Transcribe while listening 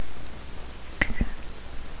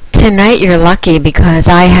Tonight you're lucky because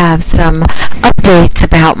I have some updates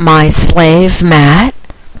about my slave, Matt.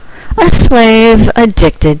 A slave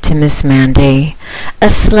addicted to Miss Mandy.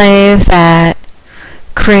 A slave that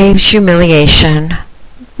craves humiliation,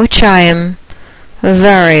 which I am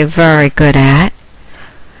very, very good at.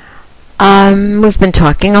 We've been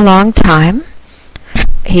talking a long time.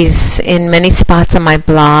 He's in many spots on my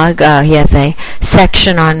blog. He has a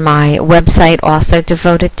section on my website also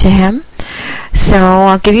devoted to him. So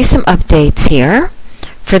I'll give you some updates here.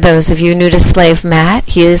 For those of you new to Slave Matt,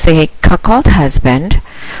 he is a cuckold husband.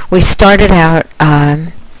 We started out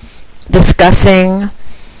discussing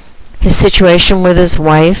his situation with his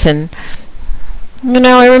wife, and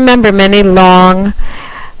I remember many long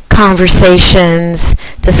conversations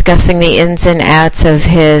discussing the ins and outs of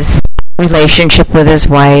his relationship with his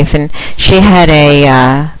wife, and she had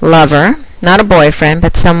a lover, not a boyfriend,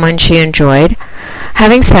 but someone she enjoyed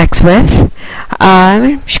having sex with.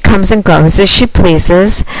 She comes and goes as she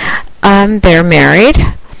pleases. They're married,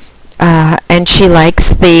 and she likes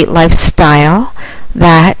the lifestyle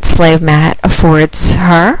that Slave Matt affords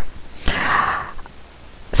her.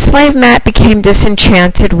 Slave Matt became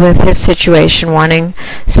disenchanted with his situation, wanting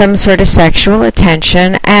some sort of sexual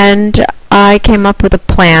attention, and I came up with a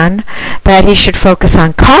plan that he should focus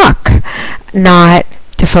on cock, not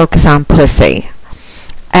to focus on pussy.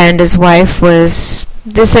 And his wife was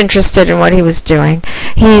disinterested in what he was doing.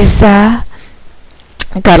 He's got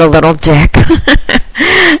a little dick,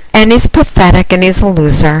 and he's pathetic, and he's a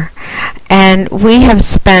loser. And we have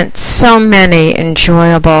spent so many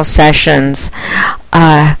enjoyable sessions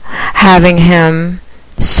having him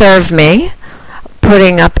serve me,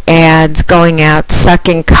 putting up ads, going out,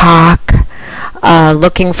 sucking cock,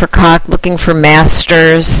 looking for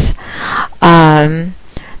masters,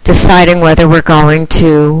 deciding whether we're going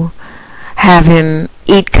to have him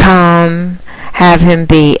eat cum, have him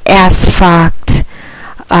be ass fucked.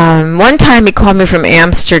 One time he called me from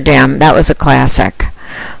Amsterdam. That was a classic.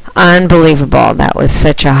 Unbelievable. That was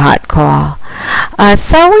such a hot call.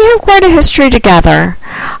 So we have quite a history together.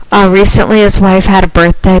 Recently his wife had a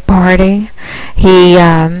birthday party. He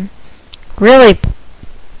really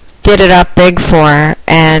did it up big for her,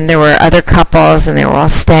 and there were other couples, and they were all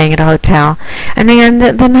staying at a hotel. And the end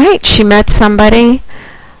of the night, she met somebody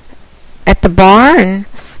at the bar and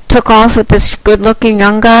took off with this good-looking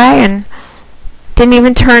young guy and didn't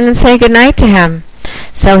even turn and say goodnight to him.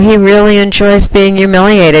 So he really enjoys being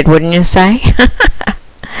humiliated, wouldn't you say?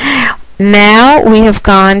 Now we have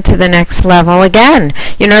gone to the next level again.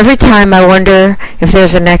 Every time I wonder if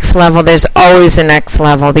there's a next level, there's always a next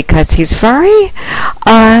level, because he's very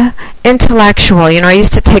intellectual. I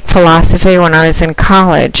used to take philosophy when I was in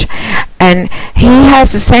college, and he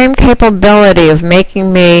has the same capability of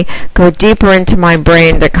making me go deeper into my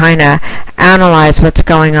brain to kind of analyze what's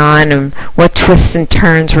going on and what twists and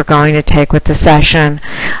turns we're going to take with the session.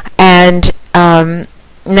 And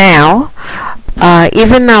now,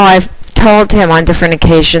 even though I've told him on different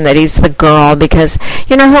occasions that he's the girl, because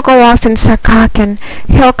he'll go off and suck cock, and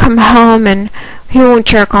he'll come home and he won't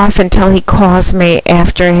jerk off until he calls me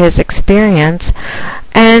after his experience.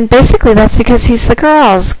 And basically that's because he's the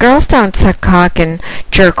girls. Girls don't suck cock and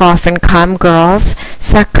jerk off and come. Girls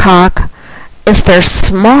suck cock. If they're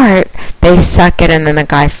smart, they suck it and then the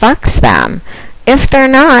guy fucks them. If they're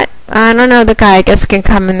not, I don't know, the guy, I guess, can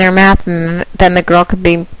come in their mouth, and then the girl could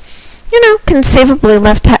be conceivably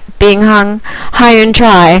left being hung high and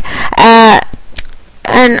dry.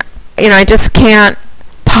 And I just can't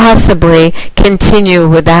possibly continue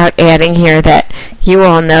without adding here that you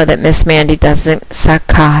all know that Miss Mandy doesn't suck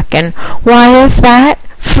cock. And why is that,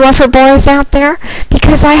 fluffer boys out there?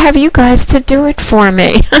 Because I have you guys to do it for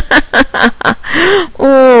me.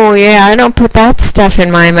 Oh, yeah, I don't put that stuff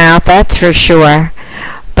in my mouth, that's for sure.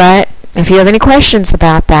 But if you have any questions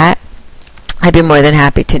about that, I'd be more than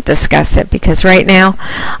happy to discuss it, because right now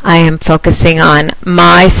I am focusing on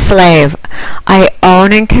my slave. I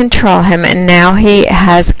own and control him, and now he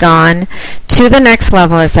has gone to the next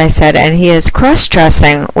level, as I said, and he is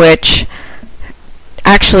cross-dressing, which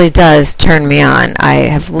actually does turn me on. I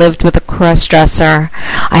have lived with a cross-dresser.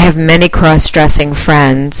 I have many cross-dressing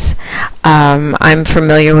friends. I'm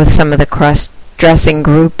familiar with some of the cross-dressing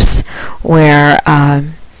groups where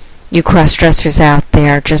you cross-dressers out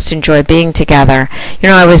there just enjoy being together.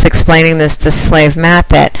 I was explaining this to Slave Matt,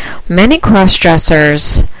 that many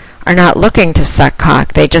cross-dressers are not looking to suck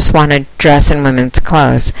cock. They just want to dress in women's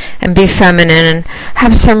clothes and be feminine and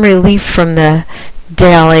have some relief from the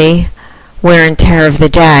daily wear and tear of the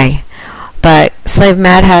day. But Slave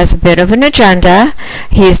Matt has a bit of an agenda.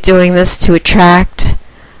 He's doing this to attract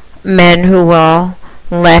men who will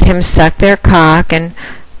let him suck their cock and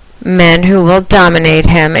men who will dominate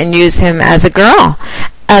him and use him as a girl.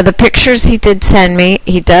 The pictures he did send me,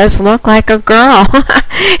 he does look like a girl.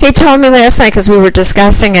 He told me last night, because we were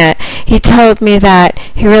discussing it, he told me that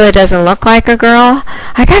he really doesn't look like a girl.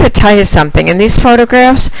 I got to tell you something. In these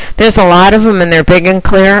photographs, there's a lot of them, and they're big and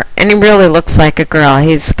clear, and he really looks like a girl.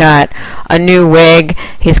 He's got a new wig.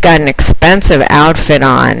 He's got an expensive outfit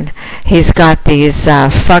on. He's got these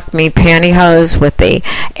fuck me pantyhose with the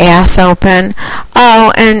ass open.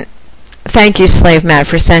 Oh, and thank you, Slave Matt,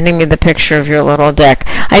 for sending me the picture of your little dick.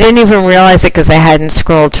 I didn't even realize it because I hadn't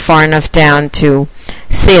scrolled far enough down to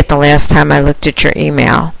see it the last time I looked at your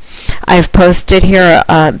email. I've posted here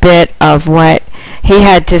a bit of what he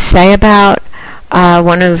had to say about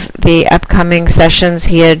one of the upcoming sessions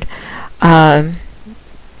he had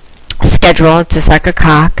scheduled to suck a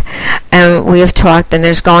cock, and we have talked, and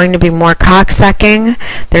there's going to be more cock sucking,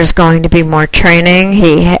 there's going to be more training.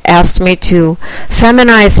 He asked me to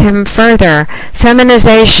feminize him further.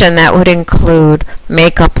 Feminization, that would include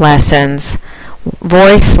makeup lessons,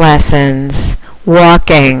 voice lessons,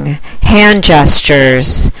 walking, hand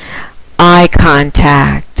gestures, eye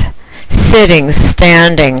contact, sitting,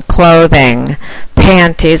 standing, clothing,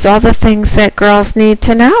 panties, all the things that girls need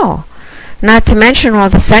to know. Not to mention all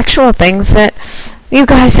the sexual things that you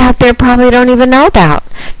guys out there probably don't even know about,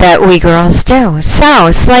 that we girls do. So,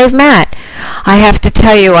 Slave Matt, I have to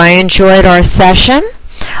tell you, I enjoyed our session.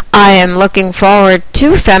 I am looking forward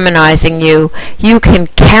to feminizing you. You can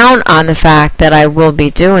count on the fact that I will be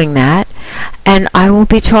doing that, and I will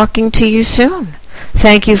be talking to you soon.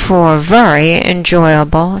 Thank you for a very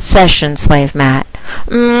enjoyable session, Slave Matt.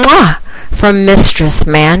 Mwah! From Mistress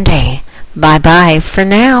Mandy. Bye-bye for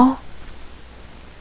now.